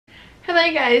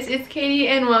Hello guys, it's Katie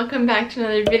and welcome back to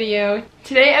another video.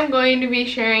 Today I'm going to be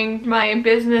sharing my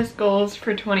business goals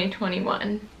for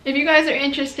 2021. If you guys are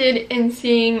interested in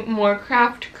seeing more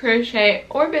craft, crochet,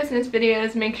 or business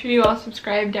videos, make sure you all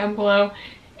subscribe down below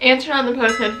and turn on the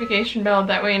post notification bell.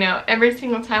 That way you know every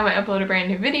single time I upload a brand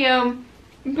new video.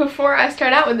 Before I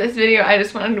start out with this video, I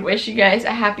just wanted to wish you guys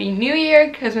a happy new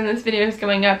year, because when this video is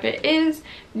going up, it is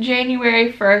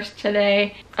January 1st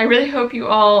today. I really hope you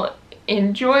all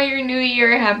enjoy your new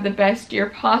year, have the best year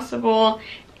possible,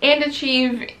 and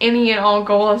achieve any and all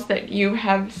goals that you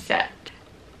have set.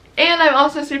 And I'm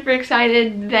also super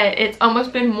excited that it's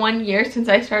almost been 1 year since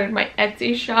I started my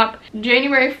Etsy shop.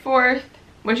 January 4th,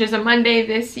 which is a Monday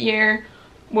this year,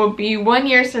 will be 1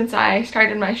 year since I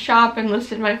started my shop and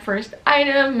listed my first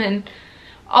item and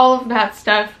all of that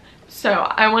stuff. So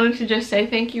I wanted to just say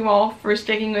thank you all for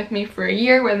sticking with me for a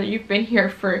year, whether you've been here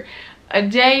for a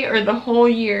day or the whole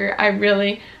year. I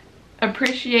really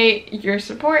appreciate your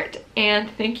support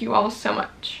and thank you all so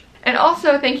much. And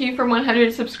also thank you for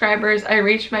 100 subscribers. I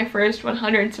reached my first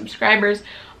 100 subscribers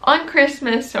on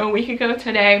Christmas, so a week ago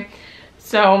today.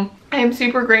 So I am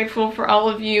super grateful for all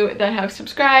of you that have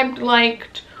subscribed,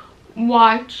 liked,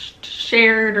 watched,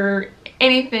 shared, or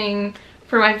anything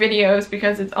for my videos,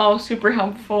 because it's all super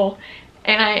helpful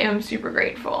and I am super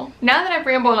grateful. Now that I've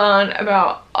rambled on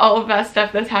about all of that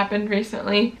stuff that's happened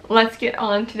recently, let's get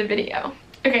on to the video.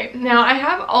 Okay, now I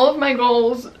have all of my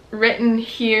goals written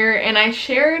here, and I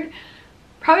shared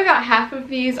probably about half of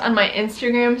these on my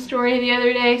Instagram story the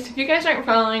other day. So if you guys aren't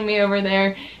following me over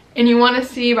there and you want to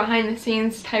see behind the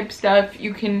scenes type stuff,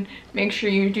 you can make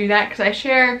sure you do that, because I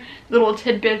share little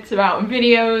tidbits about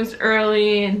videos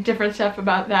early and different stuff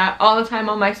about that all the time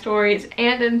on my stories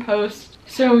and in posts.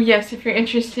 So yes, if you're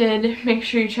interested, make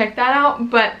sure you check that out.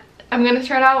 But I'm going to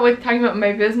start out with talking about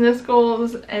my business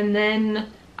goals, and then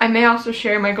I may also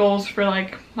share my goals for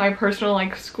like my personal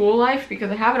school life,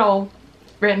 because I have it all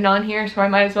written on here, so I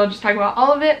might as well just talk about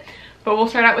all of it. But we'll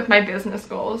start out with my business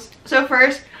goals. So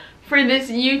first, for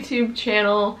this YouTube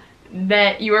channel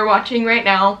that you are watching right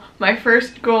now, my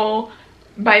first goal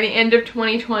by the end of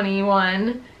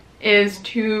 2021 is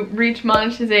to reach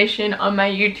monetization on my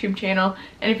YouTube channel.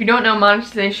 And if you don't know,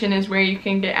 monetization is where you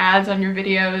can get ads on your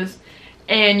videos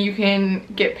and you can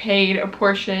get paid a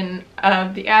portion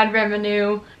of the ad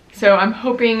revenue. So I'm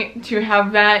hoping to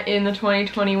have that in the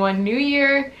 2021 new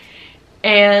year,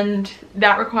 and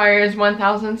that requires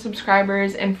 1,000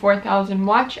 subscribers and 4,000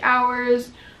 watch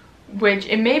hours, which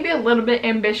it may be a little bit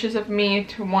ambitious of me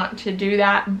to want to do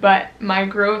that, but my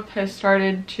growth has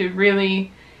started to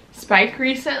really spike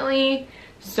recently,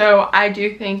 so I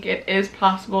do think it is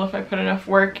possible if I put enough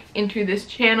work into this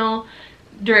channel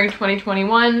during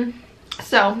 2021.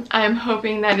 So I'm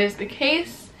hoping that is the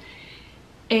case,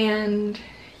 and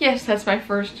yes, that's my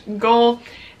first goal.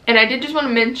 And I did just want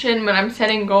to mention, when I'm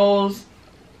setting goals,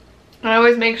 I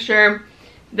always make sure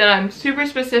that I'm super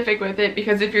specific with it,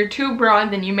 because if you're too broad,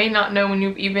 then you may not know when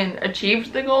you've even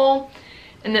achieved the goal.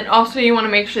 And then also you want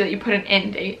to make sure that you put an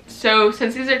end date. So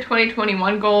since these are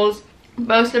 2021 goals,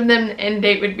 most of them, the end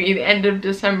date would be the end of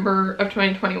December of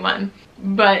 2021.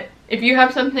 But if you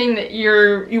have something that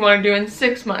you want to do in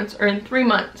 6 months or in 3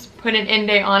 months, put an end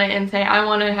date on it and say, I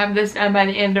want to have this done by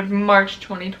the end of March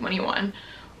 2021,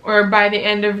 or by the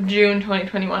end of June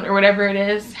 2021, or whatever it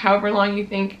is, however long you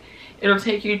think it'll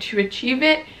take you to achieve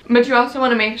it. But you also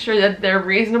want to make sure that they're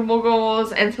reasonable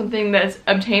goals and something that's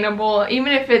obtainable.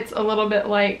 Even if it's a little bit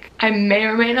like, I may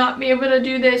or may not be able to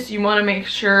do this, you want to make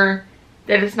sure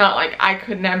that it's not like, I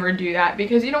could never do that,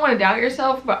 because you don't want to doubt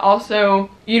yourself, but also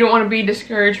you don't want to be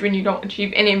discouraged when you don't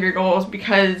achieve any of your goals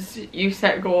because you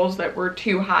set goals that were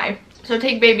too high. So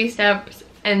take baby steps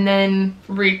and then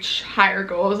reach higher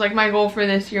goals. Like my goal for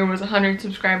this year was 100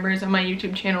 subscribers on my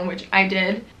YouTube channel, which I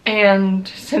did. And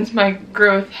since my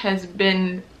growth has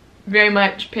been very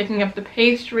much picking up the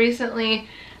pace recently,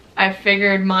 I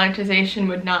figured monetization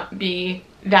would not be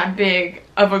that big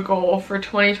of a goal for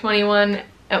 2021,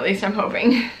 at least I'm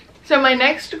hoping. So my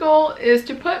next goal is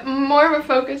to put more of a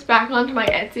focus back onto my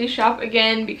Etsy shop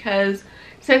again, because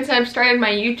since I've started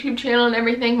my YouTube channel and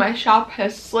everything, my shop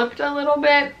has slipped a little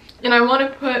bit. And I want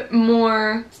to put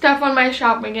more stuff on my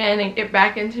shop again and get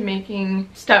back into making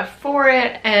stuff for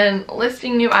it and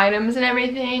listing new items and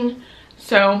everything.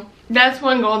 So that's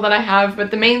one goal that I have. But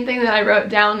the main thing that I wrote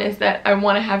down is that I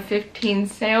want to have 15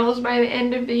 sales by the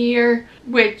end of the year,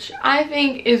 which I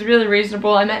think is really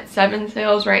reasonable. I'm at 7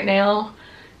 sales right now,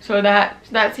 so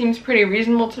that seems pretty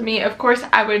reasonable to me. Of course,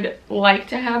 I would like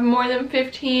to have more than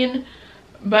 15,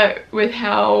 but with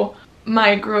how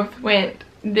my growth went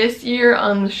this year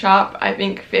on the shop, I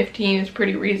think 15 is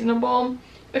pretty reasonable.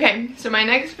 Okay, so my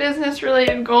next business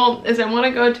related goal is I want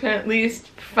to go to at least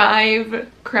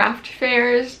 5 craft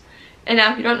fairs. And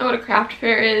now if you don't know what a craft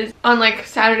fair is, on like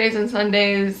Saturdays and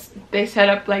Sundays they set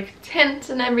up like tents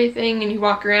and everything, and you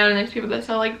walk around and there's people that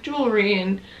sell like jewelry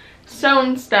and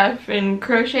sewn stuff and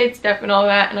crocheted stuff and all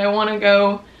that. And I want to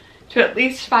go to at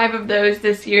least 5 of those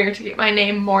this year to get my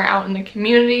name more out in the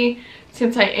community.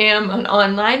 Since I am an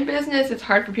online business, it's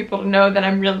hard for people to know that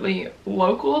I'm really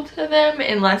local to them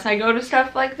unless I go to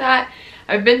stuff like that.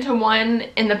 I've been to one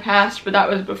in the past, but that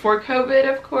was before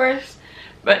COVID, of course.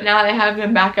 But now they have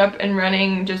them back up and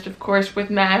running, just of course with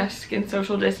masks and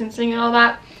social distancing and all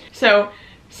that. So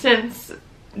since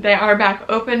they are back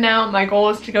open now, my goal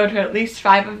is to go to at least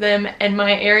 5 of them, and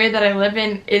my area that I live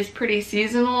in is pretty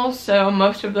seasonal, so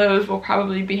most of those will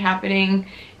probably be happening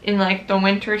in like the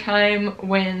winter time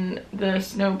when the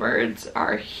snowbirds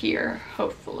are here,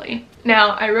 hopefully.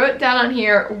 Now I wrote down on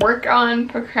here, work on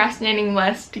procrastinating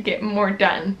less to get more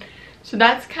done. So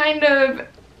that's kind of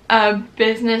a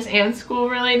business and school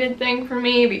related thing for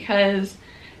me, because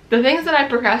the things that I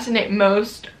procrastinate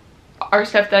most are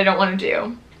stuff that I don't want to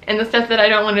do. And the stuff that I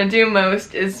don't want to do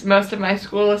most is most of my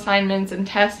school assignments and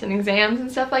tests and exams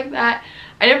and stuff like that.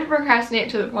 I never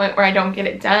procrastinate to the point where I don't get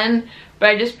it done, but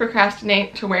I just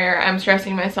procrastinate to where I'm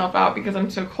stressing myself out because I'm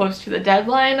so close to the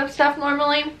deadline of stuff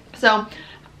normally. So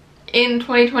in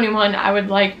 2021, I would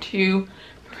like to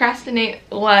procrastinate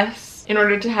less in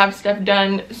order to have stuff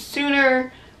done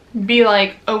sooner, be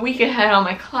like a week ahead on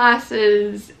my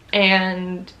classes,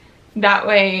 and that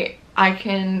way I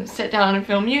can sit down and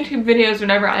film YouTube videos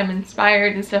whenever I'm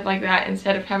inspired and stuff like that,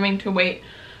 instead of having to wait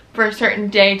for a certain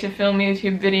day to film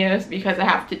YouTube videos because I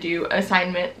have to do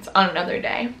assignments on another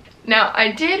day. Now,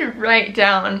 I did write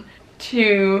down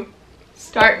to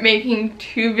start making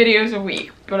 2 videos a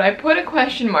week, but I put a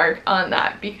question mark on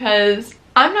that because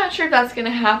I'm not sure if that's going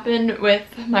to happen with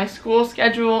my school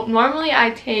schedule. Normally I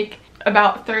take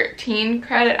about 13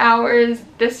 credit hours.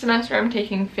 This semester I'm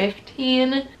taking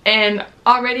 15, and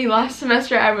already last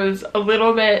semester I was a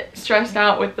little bit stressed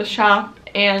out with the shop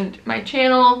and my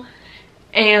channel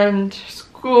and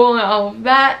school and all of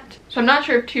that. So I'm not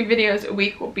sure if 2 videos a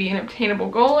week will be an obtainable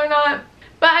goal or not,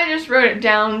 but I just wrote it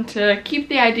down to keep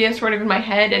the idea sort of in my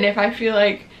head, and if I feel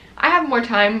like I have more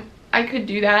time, I could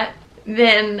do that,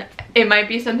 then it might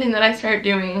be something that I start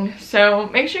doing. So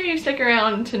make sure you stick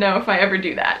around to know if I ever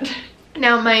do that.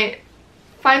 Now, my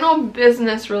final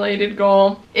business related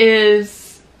goal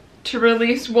is to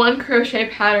release 1 crochet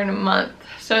pattern a month.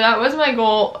 So that was my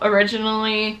goal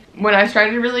originally when I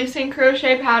started releasing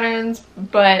crochet patterns,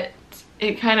 but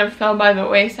it kind of fell by the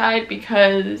wayside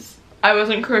because I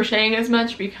wasn't crocheting as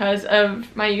much because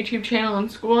of my YouTube channel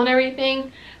and school and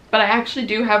everything. But I actually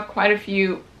do have quite a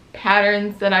few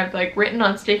patterns that I've like written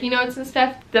on sticky notes and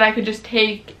stuff that I could just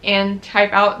take and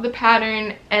type out the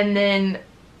pattern and then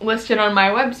list it on my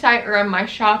website or on my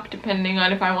shop, depending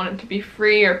on if I want it to be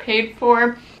free or paid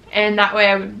for. And that way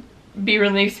I would be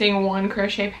releasing 1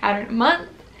 crochet pattern a month.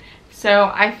 So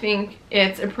I think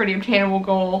it's a pretty obtainable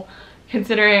goal,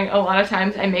 considering a lot of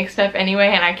times I make stuff anyway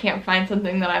and I can't find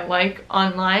something that I like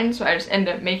online, so I just end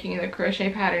up making the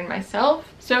crochet pattern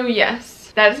myself. So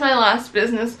yes, that is my last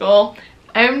business goal.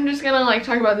 I'm just gonna like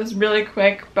talk about this really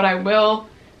quick, but I will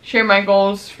share my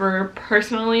goals for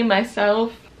personally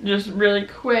myself just really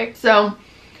quick. So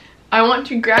I want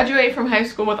to graduate from high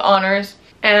school with honors,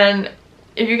 and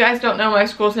if you guys don't know my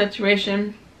school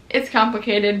situation, it's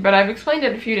complicated, but I've explained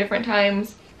it a few different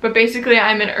times. But basically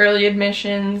I'm in early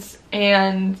admissions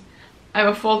and I'm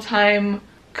a full-time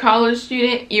college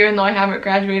student even though I haven't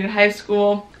graduated high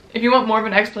school. If you want more of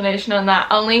an explanation on that,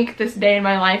 I'll link this day in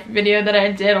my life video that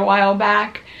I did a while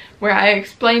back where I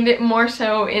explained it more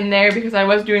so in there because I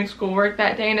was doing schoolwork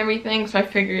that day and everything, so I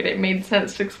figured it made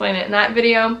sense to explain it in that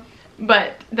video.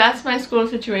 But that's my school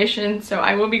situation, so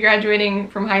I will be graduating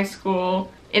from high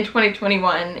school in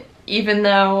 2021 even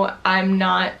though I'm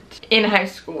not in high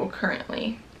school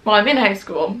currently. Well, I'm in high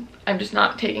school, I'm just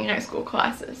not taking high school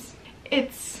classes.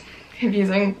 It's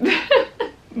confusing.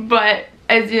 But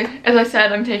as I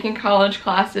said, I'm taking college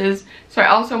classes, so I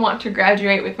also want to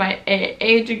graduate with my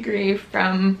AA degree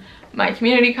from my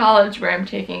community college where I'm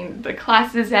taking the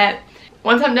classes at.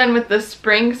 Once I'm done with the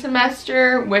spring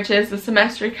semester, which is the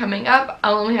semester coming up,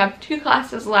 I'll only have 2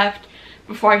 classes left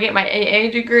before I get my AA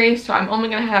degree, so I'm only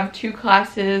going to have 2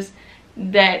 classes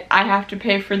that I have to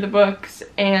pay for the books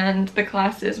and the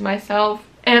classes myself.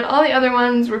 And all the other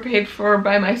ones were paid for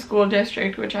by my school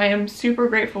district, which I am super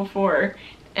grateful for.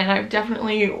 And I've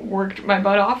definitely worked my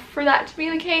butt off for that to be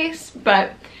the case,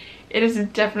 but it has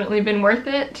definitely been worth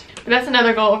it. But that's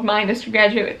another goal of mine, is to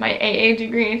graduate with my AA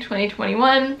degree in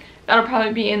 2021. That'll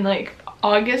probably be in like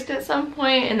August at some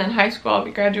point, and then high school I'll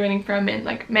be graduating from in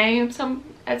like May at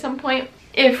some point,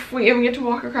 if we even get to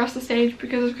walk across the stage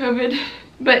because of COVID.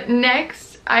 But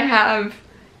next I have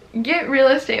get real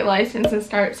estate license and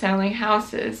start selling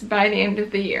houses by the end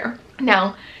of the year.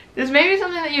 Now, this may be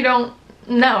something that you don't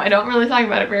know. I don't really talk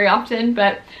about it very often,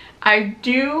 but I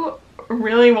do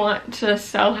really want to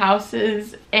sell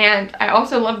houses, and I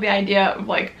also love the idea of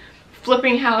like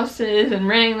flipping houses and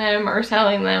renting them or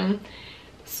selling them.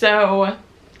 So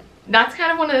that's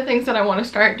kind of one of the things that I want to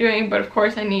start doing, but of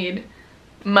course I need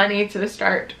money to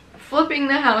start flipping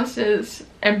the houses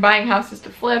and buying houses to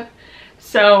flip.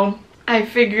 So I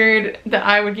figured that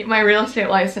I would get my real estate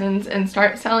license and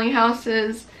start selling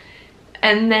houses,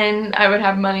 and then I would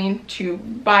have money to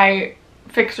buy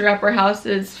fixer-upper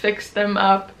houses, fix them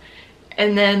up,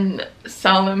 and then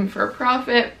sell them for a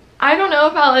profit. I don't know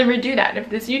if I'll ever do that. If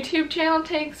this YouTube channel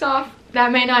takes off,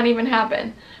 that may not even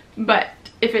happen. But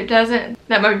if it doesn't,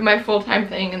 that might be my full-time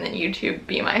thing, and then YouTube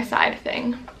be my side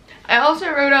thing. I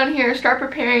also wrote on here, start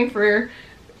preparing for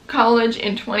college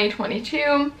in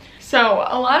 2022. So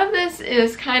a lot of this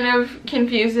is kind of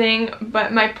confusing,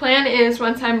 but my plan is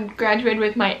once I'm graduated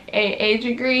with my AA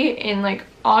degree in like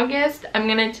August, I'm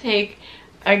gonna take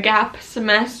a gap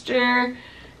semester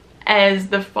as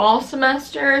the fall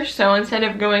semester. So instead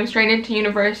of going straight into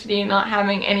university and not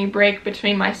having any break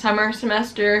between my summer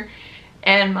semester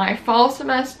and my fall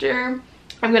semester,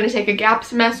 I'm going to take a gap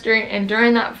semester, and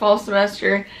during that fall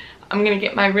semester I'm going to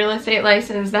get my real estate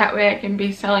license. That way I can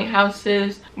be selling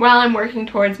houses while I'm working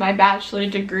towards my bachelor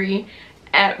degree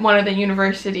at one of the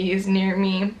universities near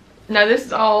me. Now this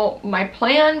is all my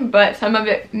plan, but some of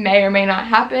it may or may not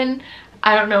happen.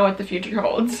 I don't know what the future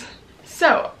holds.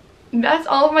 So that's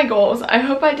all of my goals. I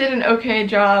hope I did an okay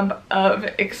job of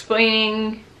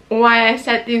explaining why I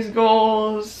set these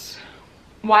goals,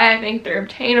 why I think they're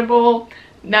obtainable,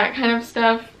 that kind of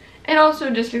stuff, and also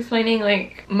just explaining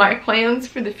like my plans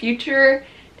for the future.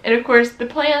 And of course the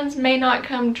plans may not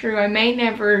come true. I may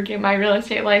never get my real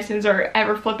estate license or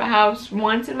ever flip a house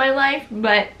once in my life,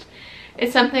 but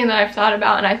it's something that I've thought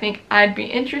about and I think I'd be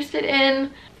interested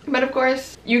in. But of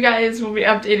course, you guys will be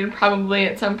updated probably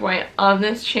at some point on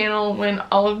this channel when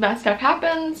all of that stuff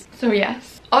happens. So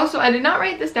yes. Also, I did not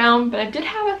write this down, but I did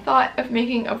have a thought of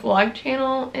making a vlog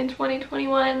channel in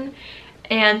 2021.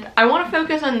 And I want to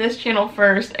focus on this channel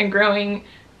first and growing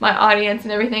my audience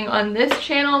and everything on this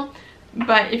channel.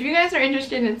 But if you guys are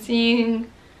interested in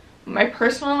seeing my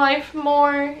personal life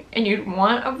more and you'd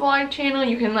want a vlog channel,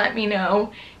 you can let me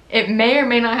know. It may or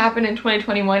may not happen in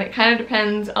 2021. It kind of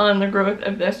depends on the growth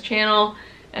of this channel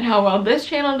and how well this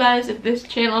channel does. If this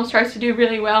channel starts to do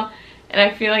really well and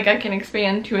I feel like I can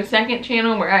expand to a second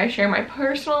channel where I share my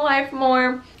personal life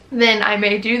more, then I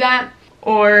may do that.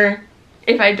 Or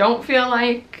if I don't feel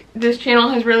like this channel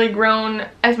has really grown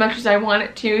as much as I want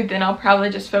it to, then I'll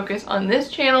probably just focus on this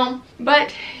channel.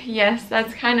 But yes,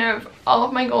 that's kind of all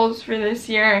of my goals for this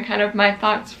year and kind of my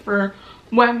thoughts for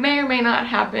what may or may not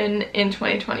happen in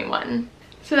 2021.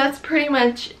 So that's pretty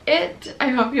much it. I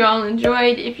hope you all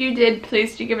enjoyed. If you did,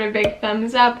 please do give it a big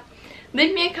thumbs up.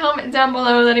 Leave me a comment down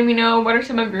below letting me know what are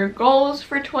some of your goals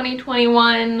for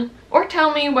 2021, or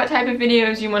tell me what type of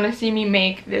videos you want to see me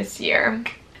make this year.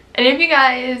 And if you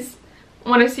guys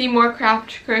want to see more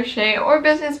craft, crochet, or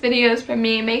business videos from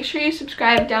me, make sure you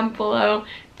subscribe down below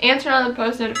and turn on the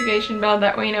post notification bell.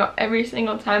 That way you know every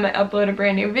single time I upload a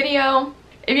brand new video.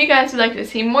 If you guys would like to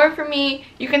see more from me,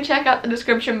 you can check out the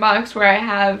description box where I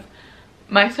have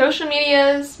my social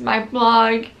medias, my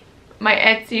blog, my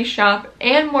Etsy shop,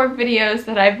 and more videos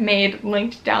that I've made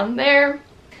linked down there.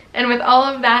 And with all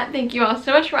of that, thank you all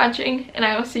so much for watching, and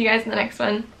I will see you guys in the next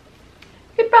one.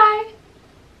 Goodbye!